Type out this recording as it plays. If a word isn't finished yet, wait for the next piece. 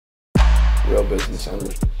real business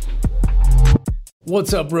owners.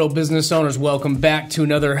 What's up, real business owners? Welcome back to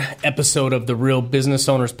another episode of the Real Business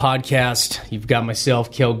Owners Podcast. You've got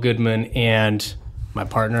myself, Kel Goodman, and my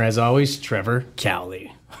partner, as always, Trevor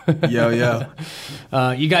Cowley. Yo.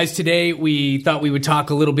 You guys, today we thought we would talk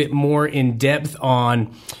a little bit more in depth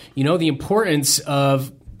on, the importance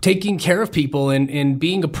of taking care of people and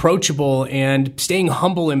being approachable and staying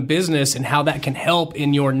humble in business and how that can help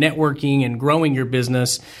in your networking and growing your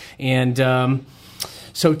business. And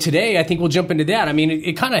so today I think we'll jump into that. I mean,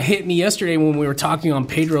 it kind of hit me yesterday when we were talking on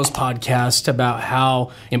Pedro's podcast about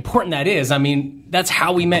how important that is. I mean, that's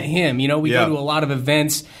how we met him. We go to a lot of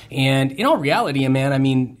events, and in all reality, man, I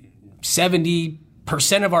mean, 70%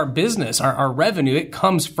 of our business, our revenue, it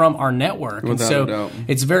comes from our network. Without and a doubt. so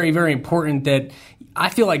it's very, very important that I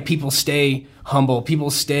feel like people stay humble,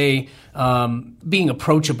 people stay being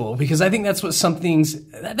approachable, because I think that's what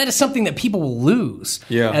that is something that people will lose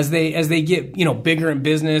as they get bigger in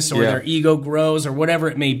business, or their ego grows, or whatever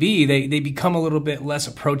it may be. They become a little bit less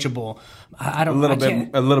approachable. A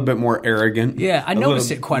little bit more arrogant. Yeah, I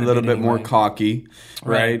noticed it quite a bit. A little bit more cocky,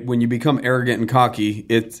 right? When you become arrogant and cocky,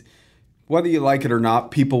 it's whether you like it or not,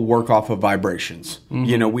 people work off of vibrations.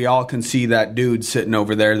 Mm-hmm. We all can see that dude sitting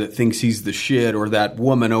over there that thinks he's the shit, or that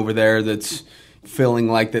woman over there that's feeling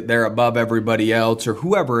like that they're above everybody else, or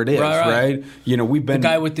whoever it is, right? We've been... The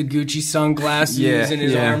guy with the Gucci sunglasses and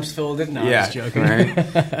his arms folded. No, I'm just joking.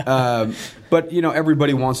 Right? But,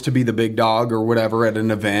 everybody wants to be the big dog or whatever at an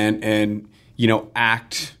event and,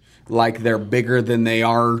 act like they're bigger than they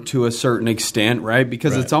are to a certain extent, right?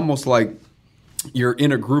 Because it's almost like you're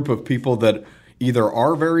in a group of people that either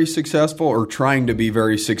are very successful or trying to be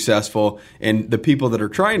very successful. And the people that are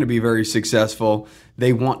trying to be very successful,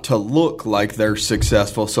 they want to look like they're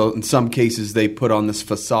successful. So in some cases, they put on this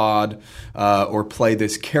facade or play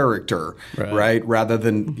this character, right? Rather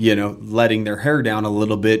than, letting their hair down a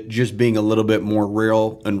little bit, just being a little bit more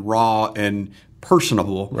real and raw and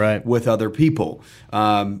personable with other people.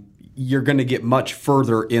 You're going to get much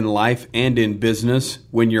further in life and in business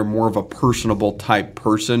when you're more of a personable type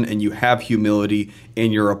person and you have humility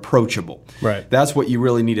and you're approachable. Right. That's what you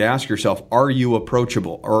really need to ask yourself. Are you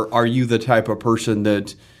approachable, or are you the type of person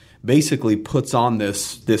that basically puts on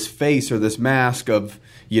this face or this mask of,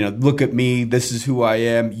 look at me, this is who I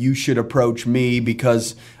am, you should approach me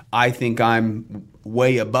because I think I'm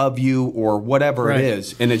way above you, or whatever it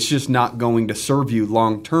is, and it's just not going to serve you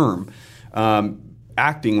long term.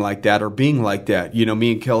 Acting like that or being like that.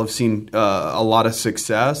 Me and Kel have seen a lot of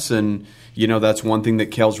success, and that's one thing that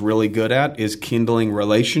Kel's really good at, is kindling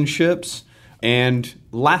relationships and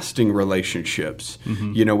lasting relationships.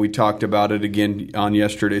 Mm-hmm. We talked about it again on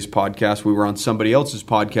yesterday's podcast. We were on somebody else's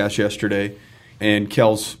podcast yesterday, and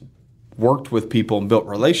Kel's worked with people and built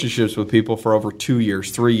relationships with people for over 2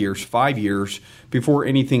 years, 3 years, 5 years before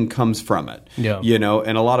anything comes from it. Yeah.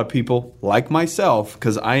 And a lot of people like myself,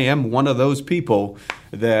 because I am one of those people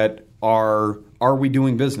that are we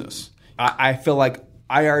doing business? I feel like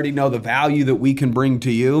I already know the value that we can bring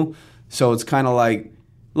to you. So it's kind of like,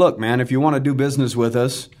 look, man, if you want to do business with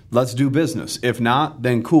us, let's do business. If not,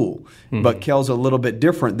 then cool. Mm-hmm. But Kel's a little bit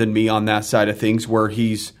different than me on that side of things, where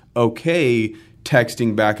he's okay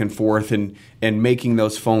texting back and forth and making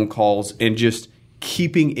those phone calls and just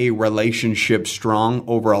keeping a relationship strong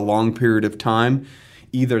over a long period of time.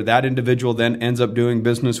 Either that individual then ends up doing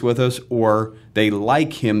business with us, or they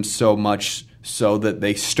like him so much so that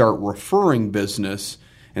they start referring business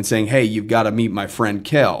and saying, hey, you've got to meet my friend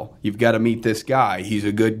Kel. You've got to meet this guy. He's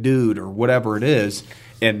a good dude, or whatever it is.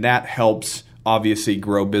 And that helps obviously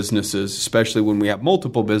grow businesses, especially when we have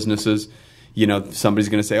multiple businesses. Somebody's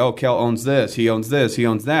going to say, oh, Kel owns this, he owns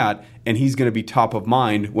that, and he's going to be top of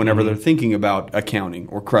mind whenever they're thinking about accounting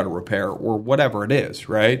or credit repair or whatever it is,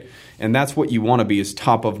 right? And that's what you want to be, is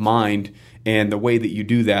top of mind. And the way that you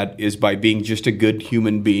do that is by being just a good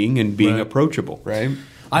human being and being approachable, right?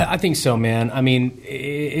 I think so, man. I mean,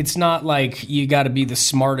 it's not like you got to be the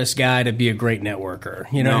smartest guy to be a great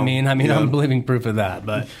networker. You know what I mean? I'm living proof of that.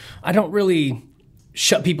 But I don't really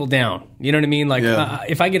shut people down. You know what I mean? Like,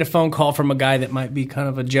 if I get a phone call from a guy that might be kind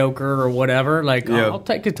of a joker or whatever, like, I'll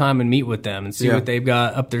take the time and meet with them and see what they've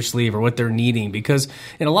got up their sleeve or what they're needing. Because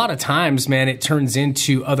in a lot of times, man, it turns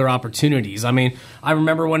into other opportunities. I mean, I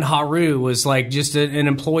remember when Haru was like just an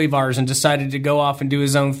employee of ours and decided to go off and do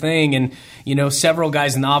his own thing. And, several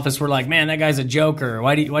guys in the office were like, man, that guy's a joker.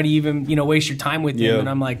 Why do you even, waste your time with him? And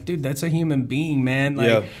I'm like, dude, that's a human being, man.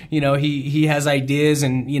 Like, he has ideas,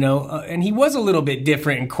 and, and he was a little bit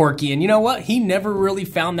different and quirky. And you know what? He never really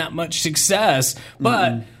found that much success.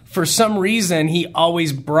 But for some reason, he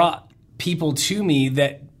always brought people to me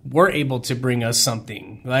that were able to bring us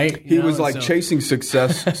something, right? He was like chasing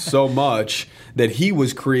success so much that he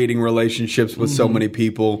was creating relationships with so many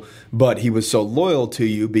people, but he was so loyal to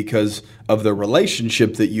you because of the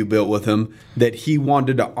relationship that you built with him that he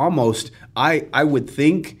wanted to almost, I would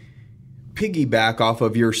think, piggyback off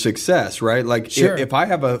of your success, right? Like if I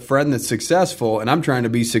have a friend that's successful and I'm trying to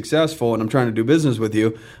be successful and I'm trying to do business with you,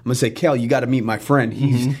 I'm going to say, Kel, you got to meet my friend.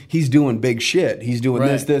 He's doing big shit. He's doing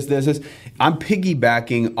this. I'm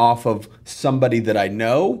piggybacking off of somebody that I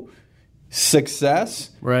know,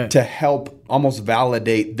 success, to help almost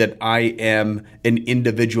validate that I am an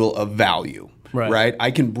individual of value. Right.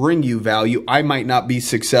 I can bring you value. I might not be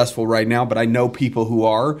successful right now, but I know people who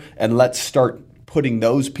are, and let's start putting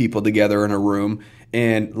those people together in a room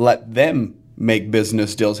and let them make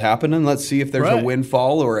business deals happen, and let's see if there's a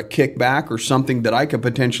windfall or a kickback or something that I could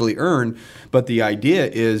potentially earn. But the idea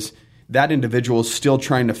is that individual is still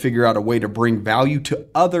trying to figure out a way to bring value to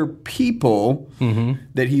other people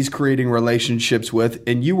that he's creating relationships with,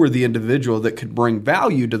 and you were the individual that could bring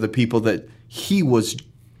value to the people that he was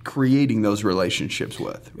creating those relationships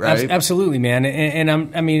with, right? Absolutely, man.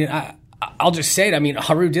 And I'll just say it. I mean,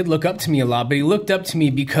 Haru did look up to me a lot, but he looked up to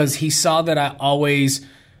me because he saw that I always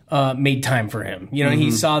made time for him. You know,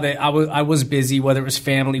 he saw that I was busy, whether it was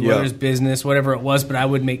family, whether it was business, whatever it was, but I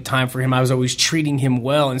would make time for him. I was always treating him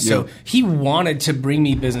well. And so he wanted to bring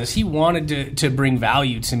me business. He wanted to bring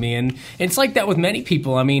value to me. And it's like that with many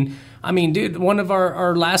people. I mean, dude, one of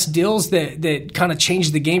our last deals that kind of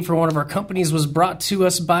changed the game for one of our companies was brought to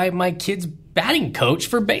us by my kid's batting coach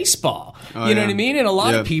for baseball. You know what I mean? And a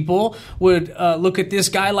lot of people would look at this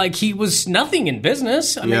guy like he was nothing in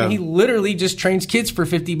business. I mean, he literally just trains kids for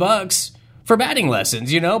 $50 for batting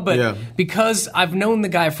lessons, But because I've known the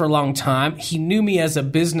guy for a long time, he knew me as a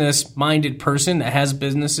business-minded person that has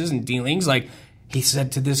businesses and dealings. Like, he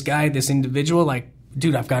said to this guy, this individual, like,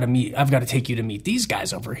 dude, I've got to take you to meet these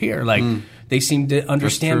guys over here. Like, they seem to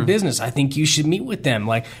understand business. I think you should meet with them.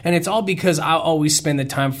 Like, and it's all because I always spend the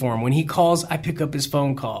time for him. When he calls, I pick up his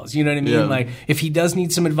phone calls. You know what I mean? Yeah. Like, if he does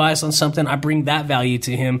need some advice on something, I bring that value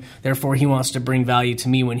to him. Therefore, he wants to bring value to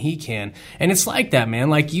me when he can. And it's like that, man.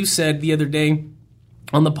 Like you said the other day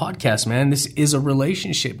on the podcast, man, this is a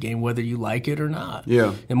relationship game, whether you like it or not.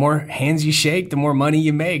 Yeah. The more hands you shake, the more money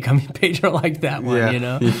you make. I mean, Pedro like that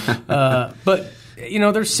one, But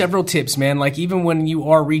there's several tips, man. Like, even when you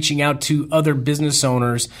are reaching out to other business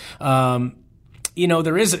owners,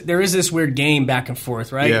 there is this weird game back and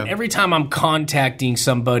forth, right? Yeah. Every time I'm contacting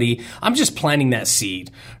somebody, I'm just planting that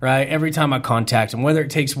seed, right? Every time I contact them, whether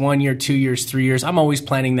it takes 1 year, 2 years, 3 years, I'm always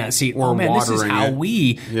planting that seed. Or this is how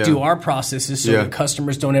we do our processes so that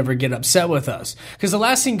customers don't ever get upset with us. Because the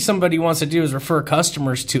last thing somebody wants to do is refer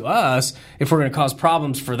customers to us if we're going to cause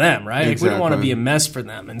problems for them, right? Exactly. Like, we don't want to be a mess for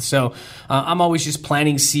them. And so I'm always just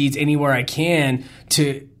planting seeds anywhere I can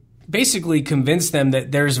to basically convince them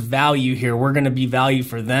that there's value here. We're going to be value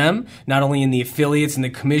for them, not only in the affiliates and the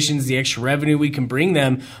commissions, the extra revenue we can bring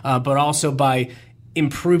them, but also by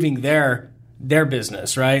improving their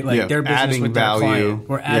business, right? Like their business adding with their client.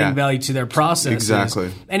 We're adding value to their processes. Exactly.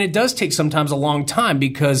 And it does take sometimes a long time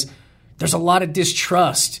because there's a lot of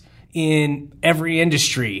distrust in every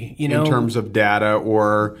industry, in terms of data,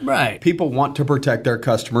 or people want to protect their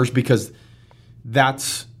customers because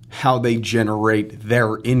that's how they generate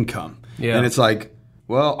their income. Yeah. And it's like,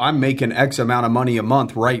 well, I'm making X amount of money a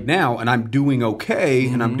month right now, and I'm doing okay,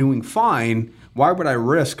 and I'm doing fine. Why would I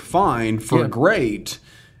risk fine for great?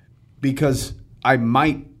 Because I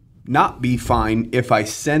might not be fine if I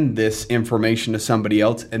send this information to somebody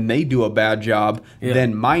else and they do a bad job.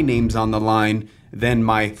 Then my name's on the line. Then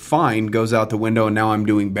my fine goes out the window, and now I'm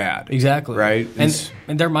doing bad. Exactly. Right?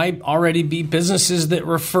 And there might already be businesses that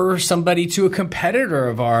refer somebody to a competitor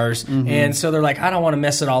of ours, and so they're like, I don't want to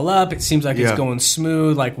mess it all up. It seems like it's going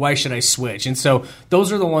smooth. Like, why should I switch? And so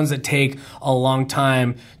those are the ones that take a long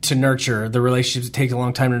time to nurture. The relationships that take a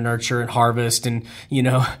long time to nurture and harvest and,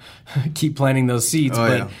 keep planting those seeds.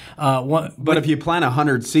 But if you plant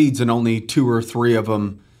 100 seeds and only 2 or 3 of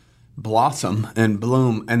them blossom and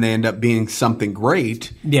bloom and they end up being something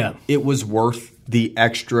great, it was worth the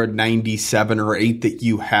extra 97 or 8 that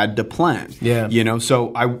you had to plant.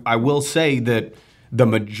 So I will say that the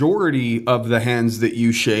majority of the hands that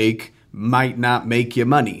you shake might not make you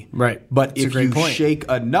money. Right. But if you shake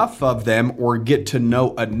enough of them or get to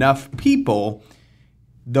know enough people,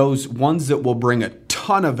 those ones that will bring a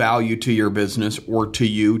ton of value to your business or to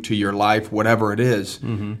you, to your life, whatever it is,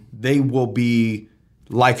 they will be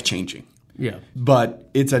life-changing. Yeah. But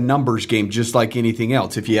it's a numbers game just like anything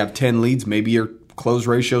else. If you have 10 leads, maybe your close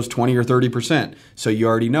ratios 20 or 30%. So you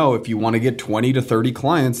already know if you want to get 20 to 30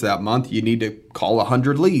 clients that month, you need to call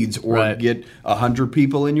 100 leads or get 100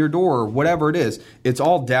 people in your door or whatever it is. It's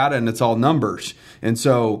all data and it's all numbers. And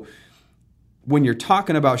so when you're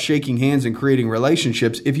talking about shaking hands and creating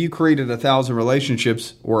relationships, if you created 1,000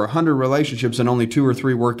 relationships or 100 relationships and only 2 or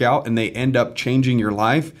 3 work out and they end up changing your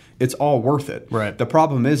life, it's all worth it. Right. The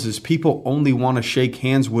problem is people only want to shake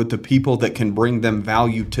hands with the people that can bring them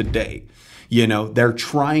value today. You know, they're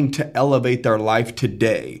trying to elevate their life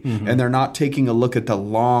today, and they're not taking a look at the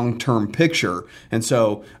long-term picture. And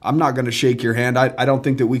so I'm not going to shake your hand. I don't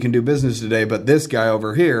think that we can do business today, but this guy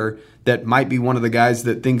over here that might be one of the guys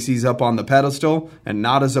that thinks he's up on the pedestal and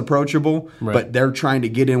not as approachable, but they're trying to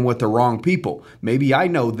get in with the wrong people. Maybe I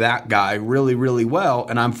know that guy really, really well,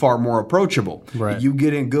 and I'm far more approachable. Right. You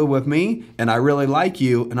get in good with me, and I really like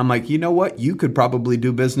you, and I'm like, you know what? You could probably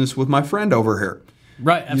do business with my friend over here.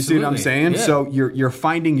 Right, absolutely. You see what I'm saying? Yeah. So you're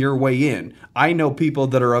finding your way in. I know people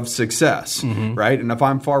that are of success, right? And if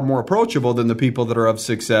I'm far more approachable than the people that are of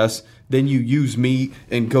success, then you use me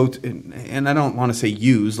and go and I don't want to say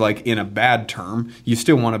use like in a bad term. You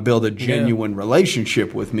still want to build a genuine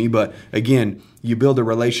relationship with me, but again, you build a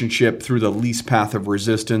relationship through the least path of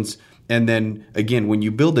resistance. And then again, when you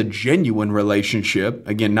build a genuine relationship,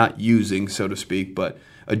 again, not using, so to speak, but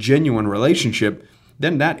a genuine relationship,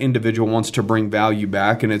 then that individual wants to bring value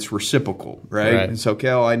back, and it's reciprocal, right? And so,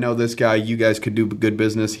 Kel, I know this guy. You guys could do good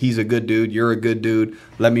business. He's a good dude. You're a good dude.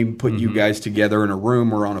 Let me put you guys together in a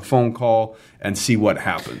room or on a phone call and see what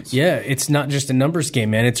happens. Yeah, it's not just a numbers game,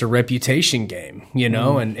 man. It's a reputation game, you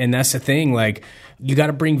know? And that's the thing, like, you got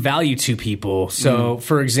to bring value to people. So,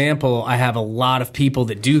 for example, I have a lot of people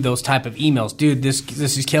that do those type of emails. Dude, this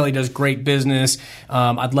is Kelly, does great business.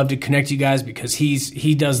 I'd love to connect you guys because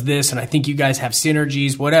he does this, and I think you guys have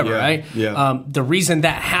synergies, whatever, right? Yeah. The reason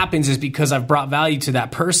that happens is because I've brought value to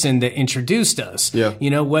that person that introduced us. Yeah.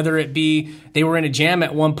 You know, whether it be they were in a jam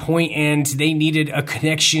at one point and they needed a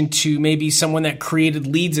connection to maybe someone that created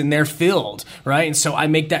leads in their field, right? And so I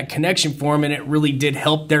make that connection for them, and it really did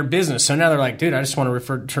help their business. So now they're like, dude, I just want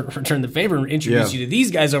to return the favor and introduce you to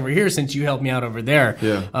these guys over here since you helped me out over there.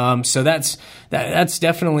 Yeah. So that's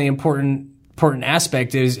definitely important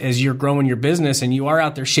aspect is as you're growing your business and you are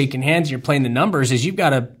out there shaking hands and you're playing the numbers, is you've got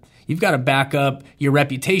to back up your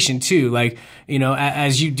reputation too. Like, you know,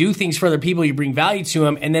 as you do things for other people, you bring value to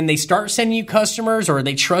them, and then they start sending you customers or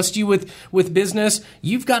they trust you with business.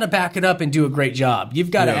 You've got to back it up and do a great job.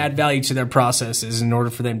 You've got to add value to their processes in order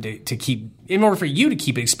for them in order for you to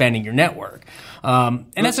keep expanding your network. And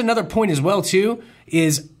that's another point as well too,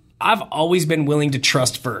 is I've always been willing to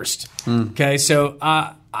trust first. Okay. So,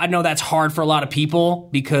 I know that's hard for a lot of people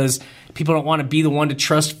because people don't want to be the one to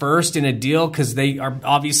trust first in a deal because they are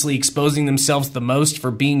obviously exposing themselves the most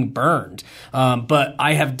for being burned. But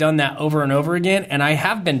I have done that over and over again, and I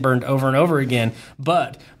have been burned over and over again.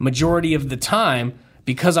 But majority of the time,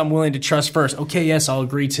 because I'm willing to trust first, okay, yes, I'll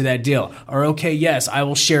agree to that deal. Or, okay, yes, I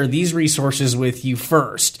will share these resources with you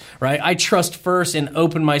first, right? I trust first and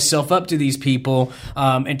open myself up to these people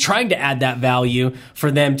and trying to add that value for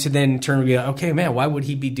them to then turn and be like, okay, man, why would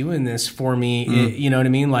he be doing this for me? You know what I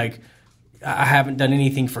mean? Like, I haven't done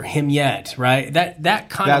anything for him yet, right? That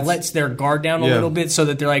kind of lets their guard down a little bit so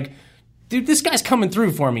that they're like, dude, this guy's coming through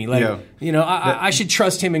for me. Like, you know, I should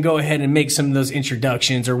trust him and go ahead and make some of those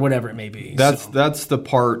introductions or whatever it may be. That's the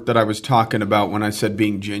part that I was talking about when I said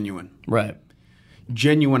being genuine. Right.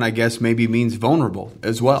 Genuine, I guess, maybe means vulnerable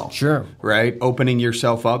as well. Sure. Right? Opening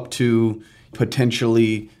yourself up to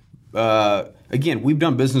potentially, again, we've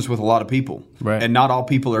done business with a lot of people. Right. And not all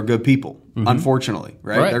people are good people. Unfortunately,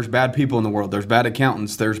 right? There's bad people in the world. There's bad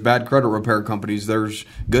accountants. There's bad credit repair companies. There's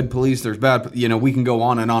good police. There's bad, you know, we can go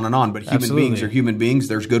on and on and on. But human beings are human beings.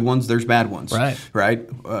 There's good ones. There's bad ones. Right?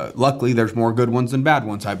 Luckily, there's more good ones than bad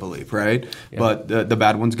ones, I believe, right? Yeah. But the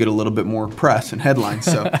bad ones get a little bit more press and headlines.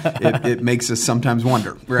 So it makes us sometimes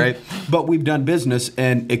wonder, right? But we've done business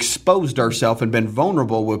and exposed ourselves and been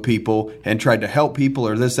vulnerable with people and tried to help people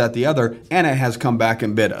or this, that, the other, and it has come back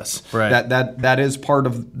and bit us. Right. That is part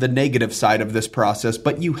of the negative side of this process,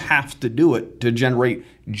 but you have to do it to generate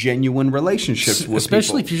genuine relationships with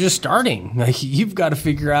especially people. If you're just starting. Like, you've got to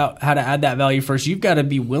figure out how to add that value first. You've got to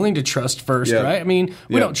be willing to trust first, right? I mean,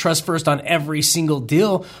 we don't trust first on every single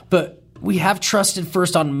deal, but we have trusted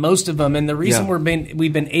first on most of them, and the reason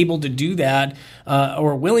we've been able to do that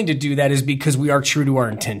or willing to do that is because we are true to our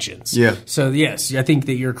intentions. Yeah. So yes, I think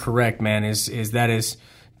that you're correct, man. Is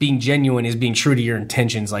being genuine is being true to your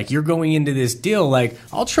intentions. Like, you're going into this deal, like,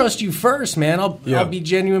 I'll trust you first, man. I'll be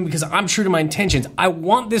genuine because I'm true to my intentions. I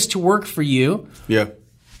want this to work for you. Yeah.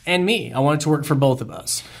 and me. I want it to work for both of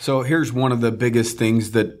us. So here's one of the biggest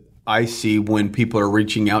things that I see when people are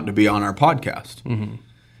reaching out to be on our podcast. Mm-hmm.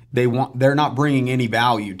 They're not bringing any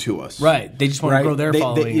value to us. Right. They just want to grow their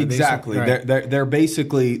following. Exactly. Right. They're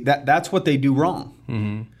basically that's what they do wrong.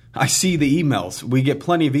 Mm-hmm. I see the emails. We get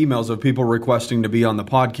plenty of emails of people requesting to be on the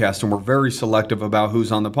podcast, and we're very selective about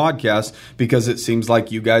who's on the podcast because it seems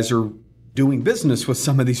like you guys are doing business with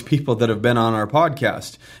some of these people that have been on our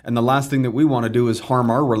podcast. And the last thing that we want to do is harm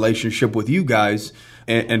our relationship with you guys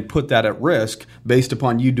and put that at risk based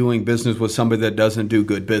upon you doing business with somebody that doesn't do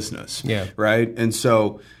good business. Yeah. Right? And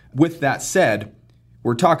so with that said,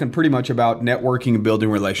 we're talking pretty much about networking and building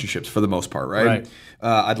relationships for the most part, right? Right.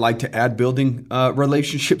 I'd like to add building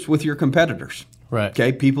relationships with your competitors. Right.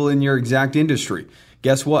 Okay, people in your exact industry.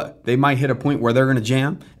 Guess what? They might hit a point where they're going to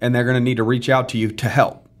jam and they're going to need to reach out to you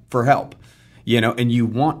for help. And you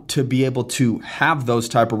want to be able to have those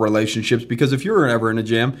type of relationships because if you're ever in a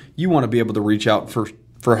jam, you want to be able to reach out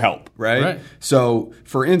for help, right? Right. So,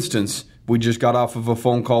 for instance, we just got off of a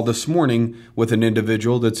phone call this morning with an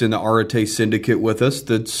individual that's in the Arete syndicate with us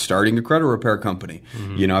that's starting a credit repair company.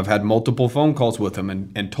 Mm-hmm. I've had multiple phone calls with him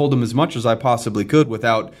and told him as much as I possibly could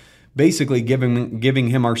without basically giving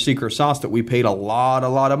him our secret sauce that we paid a lot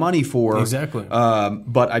of money for. Exactly.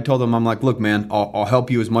 But I told him, I'm like, look, man, I'll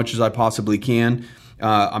help you as much as I possibly can.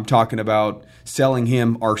 I'm talking about selling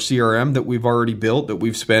him our CRM that we've already built that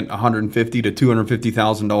we've spent $150,000 to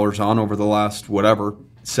 $250,000 on over the last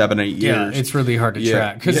 7-8 years. Yeah, it's really hard to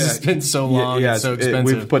track because it's been so long and so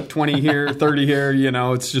expensive. We've put 20 here, 30 here.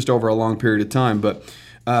 It's just over a long period of time. But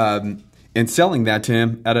and selling that to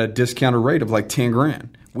him at a discounted rate of like $10,000.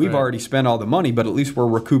 We've already spent all the money, but at least we're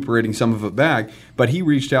recuperating some of it back. But he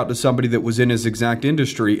reached out to somebody that was in his exact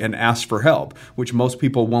industry and asked for help, which most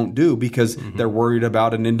people won't do because they're worried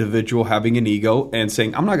about an individual having an ego and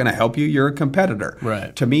saying, I'm not going to help you. You're a competitor.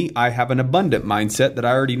 Right. To me, I have an abundant mindset that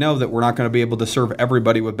I already know that we're not going to be able to serve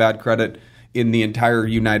everybody with bad credit in the entire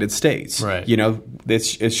United States. Right.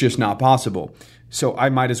 It's just not possible. So I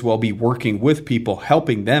might as well be working with people,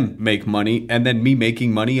 helping them make money, and then me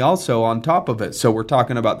making money also on top of it. So we're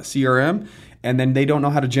talking about the CRM, and then they don't know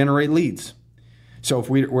how to generate leads. So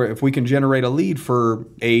if we can generate a lead for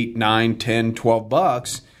 $8, $9, $10,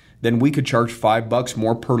 $12, then we could charge $5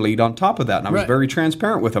 more per lead on top of that. And I was very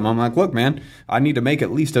transparent with them. I'm like, look, man, I need to make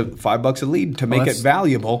at least $5 a lead to make it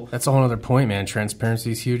valuable. That's a whole other point, man.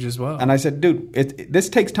 Transparency is huge as well. And I said, dude, this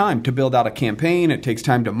takes time to build out a campaign. It takes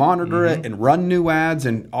time to monitor it and run new ads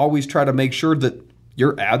and always try to make sure that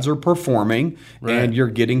your ads are performing and you're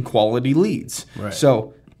getting quality leads. Right.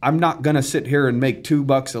 So I'm not going to sit here and make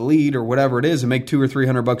 $2 a lead or whatever it is and make $200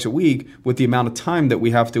 or $300 a week with the amount of time that we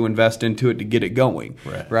have to invest into it to get it going.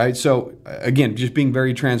 Right. So again, just being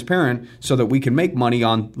very transparent so that we can make money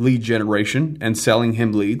on lead generation and selling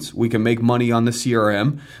him leads. We can make money on the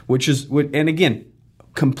CRM, and again,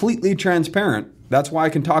 completely transparent. That's why I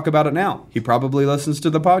can talk about it now. He probably listens to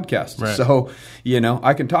the podcast. Right. So,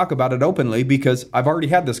 I can talk about it openly because I've already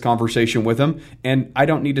had this conversation with him and I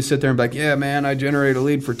don't need to sit there and be like, yeah, man, I generate a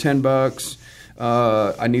lead for $10.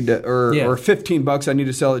 I need to, or $15. I need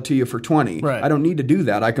to sell it to you for $20. Right. I don't need to do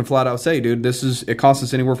that. I can flat out say, dude, it costs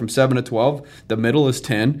us anywhere from $7 to $12. The middle is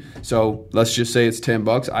 $10. So let's just say it's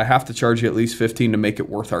 $10. I have to charge you at least $15 to make it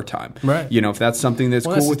worth our time. Right. If that's something that's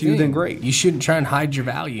cool with you, then great. You shouldn't try and hide your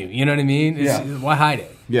value. You know what I mean? Why hide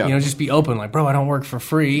it? Yeah. Just be open. Like, bro, I don't work for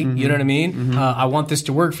free. You know what I mean? I want this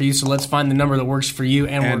to work for you, so let's find the number that works for you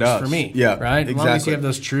and works us. for me. Yeah, right. Exactly. As long as you have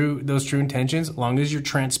those true intentions, as long as you're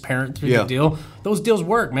transparent through the deal, those deals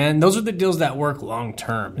work, man. Those are the deals that work long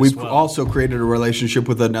term. We've also created a relationship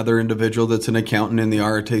with another individual that's an accountant in the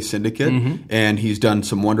Arete syndicate, and he's done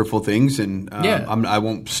some wonderful things. And I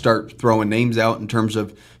won't start throwing names out in terms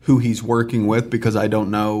of who he's working with because I don't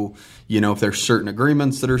know. If there's certain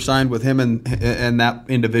agreements that are signed with him and that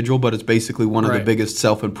individual, but it's basically one of the biggest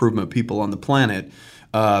self-improvement people on the planet.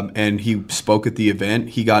 And he spoke at the event.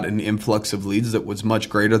 He got an influx of leads that was much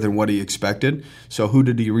greater than what he expected. So who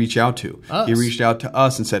did he reach out to? Us. He reached out to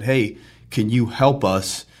us and said, hey, can you help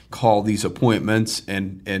us call these appointments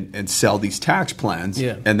and sell these tax plans?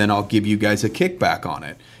 Yeah. And then I'll give you guys a kickback on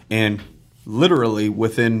it. And literally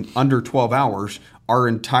within under 12 hours, our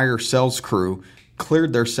entire sales crew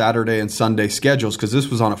cleared their Saturday and Sunday schedules because this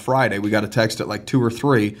was on a Friday. We got a text at like 2 or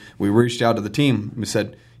 3. We reached out to the team. We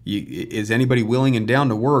said, is anybody willing and down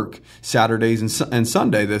to work Saturdays and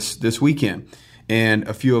Sunday this weekend? And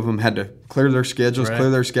a few of them had to clear their schedules,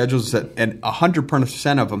 and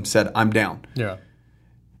 100% of them said, I'm down. Yeah.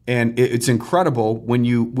 And it's incredible when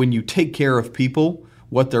you take care of people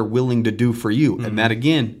what they're willing to do for you. And that,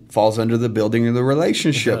 again, falls under the building of the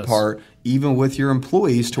relationship part, even with your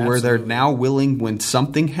employees, to where they're now willing, when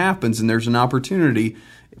something happens and there's an opportunity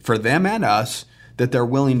for them and us, that they're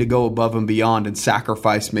willing to go above and beyond and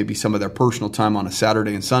sacrifice maybe some of their personal time on a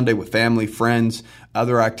Saturday and Sunday with family, friends,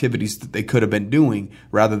 other activities that they could have been doing,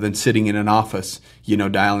 rather than sitting in an office,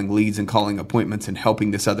 dialing leads and calling appointments and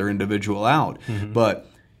helping this other individual out. But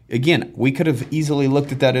again, we could have easily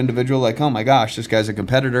looked at that individual like, oh my gosh, this guy's a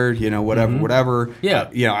competitor, whatever.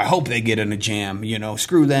 Yeah. I hope they get in a jam,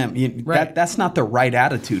 screw them. That's not the right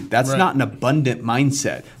attitude. That's not an abundant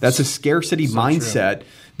mindset. That's a scarcity mindset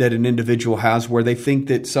that an individual has, where they think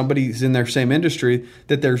that somebody's in their same industry,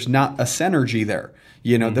 that there's not a synergy there.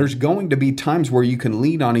 There's going to be times where you can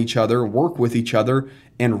lean on each other, work with each other,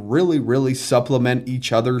 and really, really supplement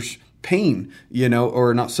each other's pain,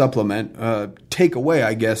 or not supplement, take away,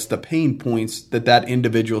 I guess, the pain points that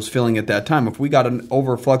individual's feeling at that time. If we got an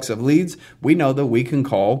overflux of leads, we know that we can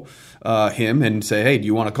call him and say, hey, do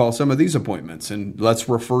you want to call some of these appointments? And let's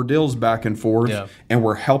refer deals back and forth. Yeah. And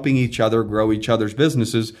we're helping each other grow each other's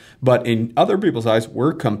businesses. But in other people's eyes,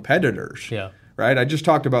 we're competitors. Yeah. Right? I just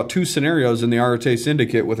talked about 2 scenarios in the RTA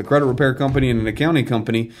Syndicate with a credit repair company and an accounting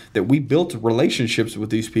company, that we built relationships with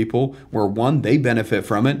these people where, one, they benefit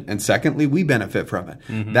from it, and secondly, we benefit from it.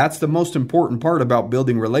 That's the most important part about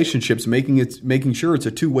building relationships, making sure it's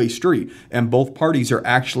a two-way street and both parties are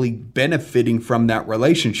actually benefiting from that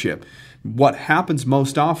relationship. What happens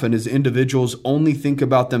most often is individuals only think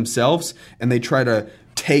about themselves, and they try to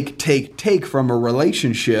take from a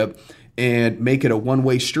relationship and make it a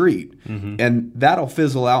one-way street. And that'll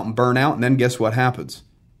fizzle out and burn out, and then guess what happens?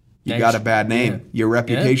 You got a bad name. Yeah. Your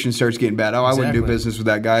reputation starts getting bad. Oh, I wouldn't do business with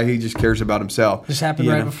that guy. He just cares about himself. This happened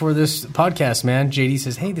right before this podcast, man. JD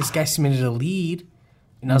says, hey, this guy submitted a lead.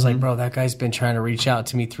 And I was like, bro, that guy's been trying to reach out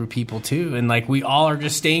to me through people too. And we all are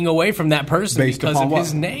just staying away from that person because of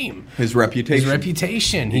his name. His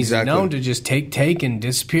reputation. He's known to just take and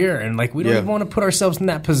disappear. And we don't even want to put ourselves in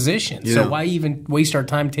that position. So why even waste our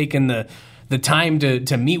time taking the time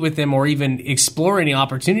to meet with him or even explore any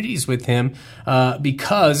opportunities with him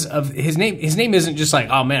because of his name. His name isn't just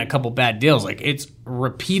oh man, a couple bad deals. It's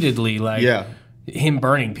repeatedly him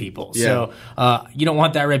burning people. Yeah. So you don't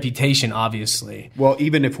want that reputation, obviously. Well,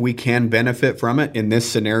 even if we can benefit from it, in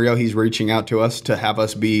this scenario, he's reaching out to us to have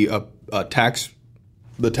us be the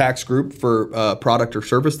tax group for product or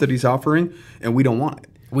service that he's offering, and we don't want it.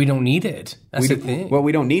 We don't need it. That's the thing. Well,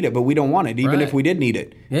 we don't need it, but we don't want it, even if we did need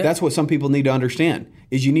it. Yeah. That's what some people need to understand,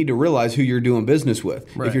 is you need to realize who you're doing business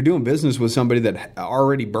with. Right. If you're doing business with somebody that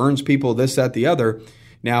already burns people, this, that, the other,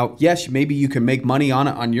 now, yes, maybe you can make money on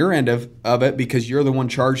it on your end of it because you're the one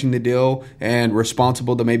charging the deal and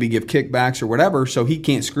responsible to maybe give kickbacks or whatever, so he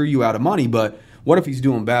can't screw you out of money. But what if he's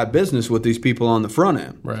doing bad business with these people on the front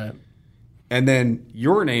end? Right. And then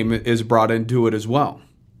your name is brought into it as well.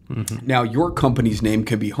 Now, your company's name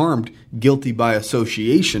can be harmed, guilty by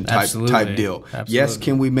association type deal. Absolutely. Yes,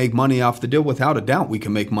 can we make money off the deal? Without a doubt, we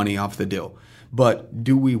can make money off the deal. But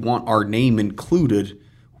do we want our name included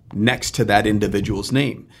next to that individual's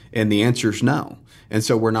name? And the answer is no. And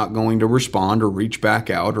so we're not going to respond or reach back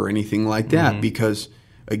out or anything like that because,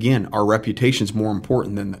 again, our reputation is more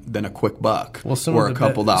important than a quick buck or a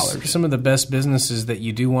couple dollars. Some of the best businesses that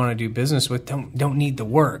you do want to do business with don't need the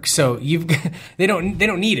work, so they don't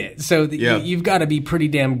need it. So you've got to be pretty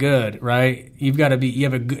damn good, right? You have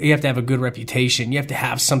to have a good reputation. You have to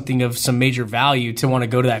have something of some major value to want to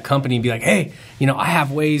go to that company and be like, hey, I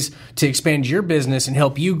have ways to expand your business and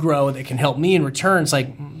help you grow that can help me in return. It's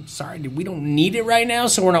sorry, we don't need it right now,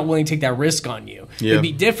 so we're not willing to take that risk on you. Yeah. It'd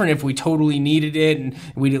be different if we totally needed it and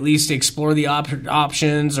we'd at least explore the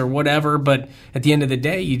options or whatever. But at the end of the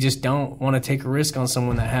day, you just don't want to take a risk on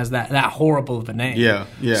someone that has that horrible of a name. Yeah,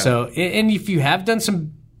 yeah. So, and if you have done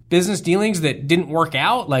some business dealings that didn't work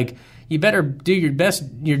out, you better do your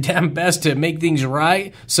damn best to make things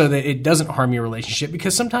right so that it doesn't harm your relationship,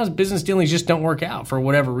 because sometimes business dealings just don't work out for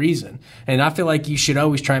whatever reason. And I feel like you should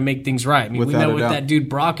always try and make things right. I mean, we know with that dude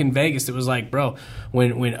Brock in Vegas, it was bro,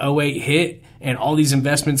 when 08 hit and all these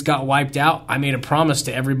investments got wiped out, I made a promise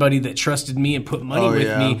to everybody that trusted me and put money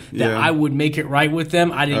with me that I would make it right with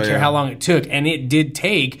them. I didn't care how long it took. And it did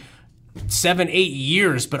take 7-8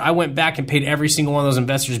 years, but I went back and paid every single one of those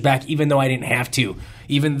investors back, even though I didn't have to,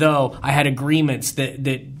 even though I had agreements that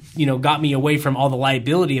got me away from all the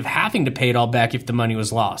liability of having to pay it all back if the money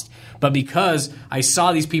was lost. But because I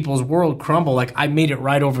saw these people's world crumble, like I made it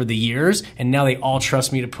right over the years, and now they all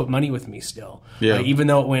trust me to put money with me still. Yeah. Even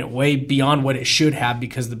though it went way beyond what it should have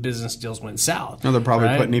because the business deals went south. No, they're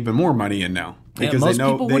probably putting even more money in now. Because most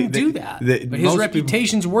people wouldn't do that. But his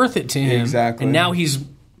reputation's worth it to him. Exactly. And now he's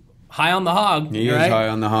high on the hog. He is high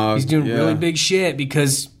on the hog. He's doing really big shit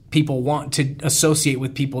because people want to associate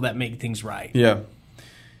with people that make things right. Yeah.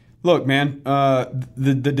 Look, man,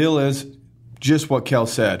 the deal is just what Kel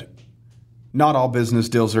said. Not all business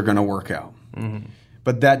deals are going to work out. Mm-hmm.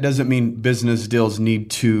 But that doesn't mean business deals need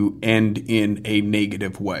to end in a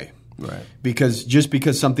negative way. Right. Because just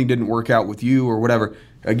because something didn't work out with you or whatever,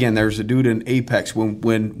 again, there's a dude in Apex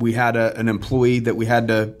when we had an employee that we had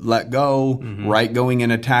to let go, right, going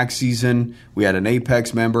into tax season. We had an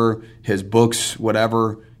Apex member, his books,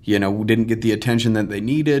 whatever, didn't get the attention that they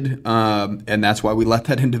needed, and that's why we let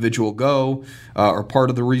that individual go, or part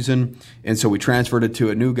of the reason. And so we transferred it to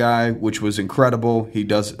a new guy, which was incredible. He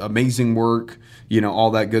does amazing work, all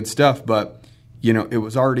that good stuff. But, it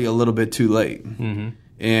was already a little bit too late. Mm-hmm.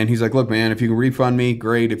 And he's like, look, man, if you can refund me,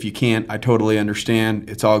 great. If you can't, I totally understand.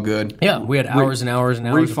 It's all good. Yeah, we had hours and hours and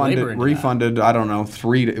hours of labor into refunded, I don't know,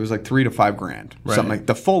 it was like $3,000 to $5,000, something like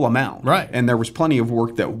the full amount. Right. And there was plenty of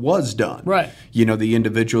work that was done. Right. The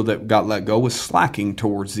individual that got let go was slacking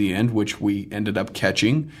towards the end, which we ended up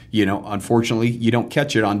catching. Unfortunately, you don't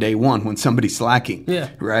catch it on day one when somebody's slacking.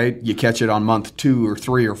 Yeah. Right? You catch it on month 2 or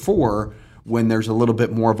 3 or 4. When there's a little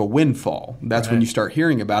bit more of a windfall. That's when you start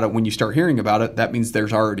hearing about it. When you start hearing about it, that means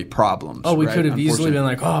there's already problems. Oh, we could have easily been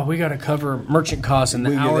like, we got to cover merchant costs and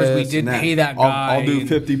the hours we did pay that guy. I'll do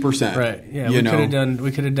 50%. Right. Yeah, we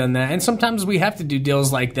could have done that. And sometimes we have to do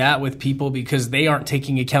deals like that with people because they aren't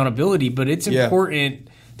taking accountability. But it's important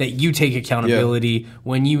that you take accountability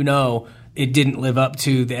when it didn't live up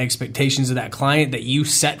to the expectations of that client that you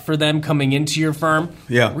set for them coming into your firm.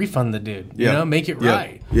 Yeah. Refund the dude. Make it yeah.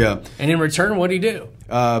 right. Yeah. And in return, what do you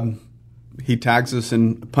do? He tags us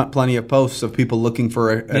in plenty of posts of people looking for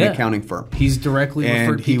an accounting firm. He's directly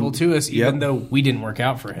referred people to us, even though we didn't work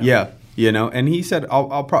out for him. Yeah. And he said,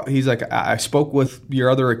 he's like, I spoke with your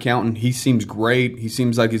other accountant. He seems great. He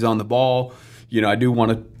seems like he's on the ball. I do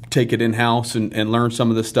want to take it in-house and learn some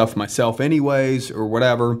of this stuff myself anyways or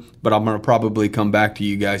whatever, but I'm going to probably come back to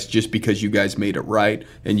you guys just because you guys made it right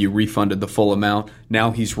and you refunded the full amount.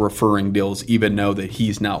 Now he's referring deals even though that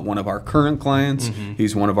he's not one of our current clients. Mm-hmm.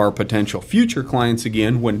 He's one of our potential future clients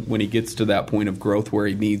again when he gets to that point of growth where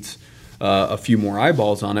he needs a few more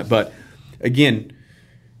eyeballs on it. But again,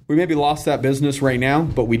 we maybe lost that business right now,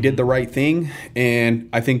 but we did the right thing, and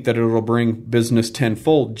I think that it'll bring business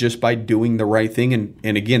tenfold just by doing the right thing.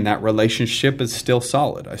 And again, that relationship is still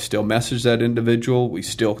solid. I still message that individual. We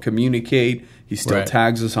still communicate. He still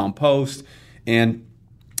tags us on post. And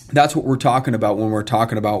that's what we're talking about when we're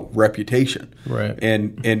talking about reputation. Right.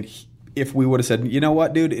 And if we would have said, you know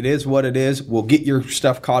what, dude, it is what it is. We'll get your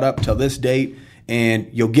stuff caught up till this date, and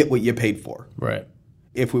you'll get what you paid for. Right.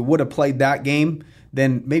 If we would have played that game,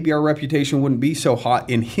 then maybe our reputation wouldn't be so hot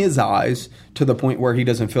in his eyes to the point where he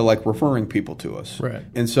doesn't feel like referring people to us. Right.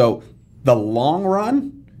 And so the long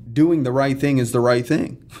run, doing the right thing is the right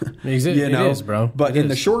thing. It is, bro. But in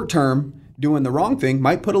the short term, doing the wrong thing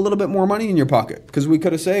might put a little bit more money in your pocket because we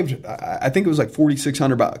could have saved, I think it was like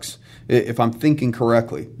 $4,600 if I'm thinking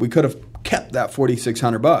correctly. We could have kept that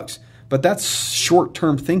 $4,600. But that's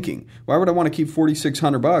short-term thinking. Why would I want to keep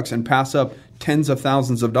 $4,600 and pass up tens of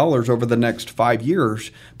thousands of dollars over the next 5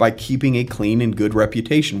 years by keeping a clean and good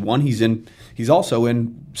reputation? One, he's also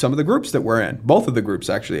in some of the groups that we're in, both of the groups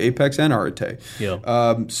actually, Apex and Arete.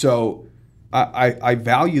 Yeah. So I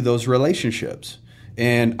value those relationships,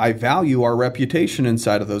 and I value our reputation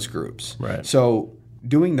inside of those groups. Right. So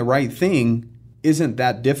doing the right thing isn't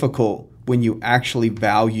that difficult when you actually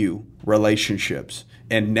value relationships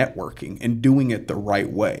and networking and doing it the right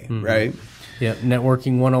way, right? Yeah,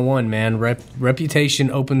 networking 101, man.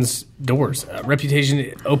 Reputation opens doors.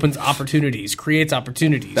 Reputation opens opportunities, creates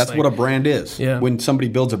opportunities. That's what a brand is. Yeah. When somebody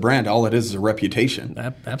builds a brand, all it is a reputation.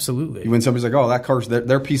 Absolutely. When somebody's like, oh, that car's,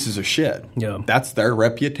 they're pieces of shit. Yeah. That's their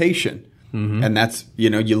reputation. Mm-hmm. And that's, you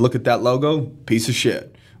look at that logo, piece of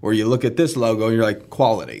shit. Or you look at this logo and you're like,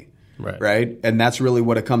 quality. Right. And that's really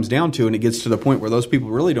what it comes down to. And it gets to the point where those people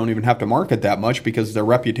really don't even have to market that much because their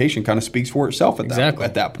reputation kind of speaks for itself at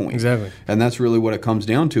that point. Exactly. And that's really what it comes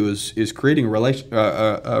down to is creating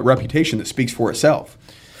a reputation that speaks for itself.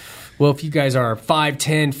 Well, if you guys are 5,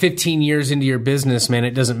 10, 15 years into your business, man,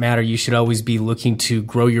 it doesn't matter. You should always be looking to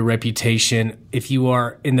grow your reputation. If you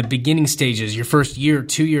are in the beginning stages, your first year,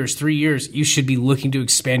 2 years, 3 years, you should be looking to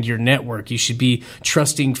expand your network. You should be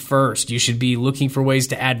trusting first. You should be looking for ways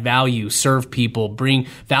to add value, serve people, bring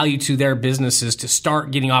value to their businesses to start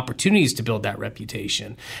getting opportunities to build that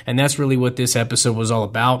reputation. And that's really what this episode was all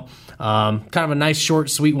about. Kind of a nice, short,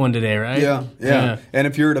 sweet one today, right? Yeah. And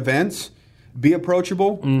if you're at events, be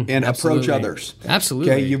approachable and approach others.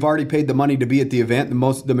 Absolutely. Okay, you've already paid the money to be at the event.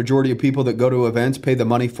 The majority of people that go to events pay the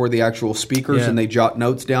money for the actual speakers and they jot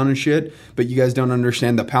notes down and shit. But you guys don't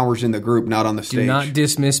understand the power's in the group, not on the stage. Do not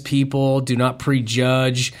dismiss people. Do not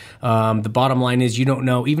prejudge. The bottom line is you don't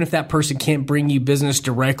know. Even if that person can't bring you business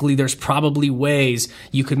directly, there's probably ways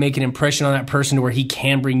you could make an impression on that person to where he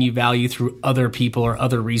can bring you value through other people or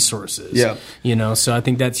other resources. Yeah. So I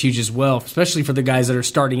think that's huge as well, especially for the guys that are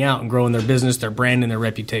starting out and growing their business, their brand, and their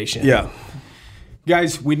reputation. Yeah.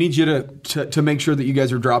 Guys, we need you to make sure that you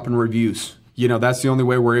guys are dropping reviews. That's the only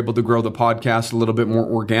way we're able to grow the podcast a little bit more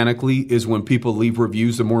organically is when people leave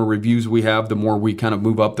reviews. The more reviews we have, the more we kind of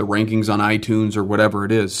move up the rankings on iTunes or whatever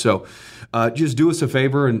it is. So just do us a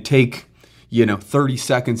favor and take 30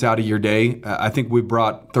 seconds out of your day. I think we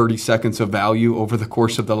brought 30 seconds of value over the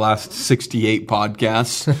course of the last 68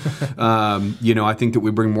 podcasts. I think that we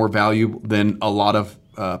bring more value than a lot of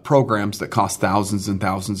programs that cost thousands and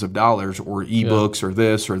thousands of dollars, or ebooks or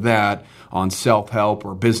this or that on self-help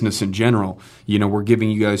or business in general. We're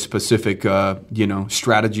giving you guys specific,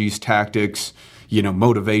 strategies, tactics,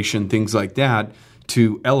 motivation, things like that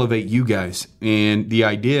to elevate you guys. And the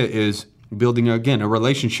idea is building, again, a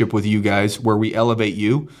relationship with you guys where we elevate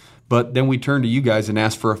you, but then we turn to you guys and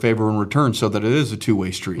ask for a favor in return so that it is a two-way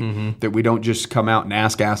street, that we don't just come out and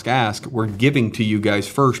ask. We're giving to you guys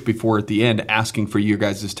first before at the end asking for you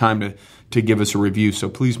guys' time to give us a review. So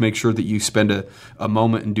please make sure that you spend a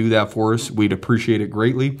moment and do that for us. We'd appreciate it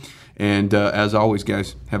greatly. And as always,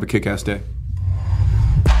 guys, have a kick-ass day.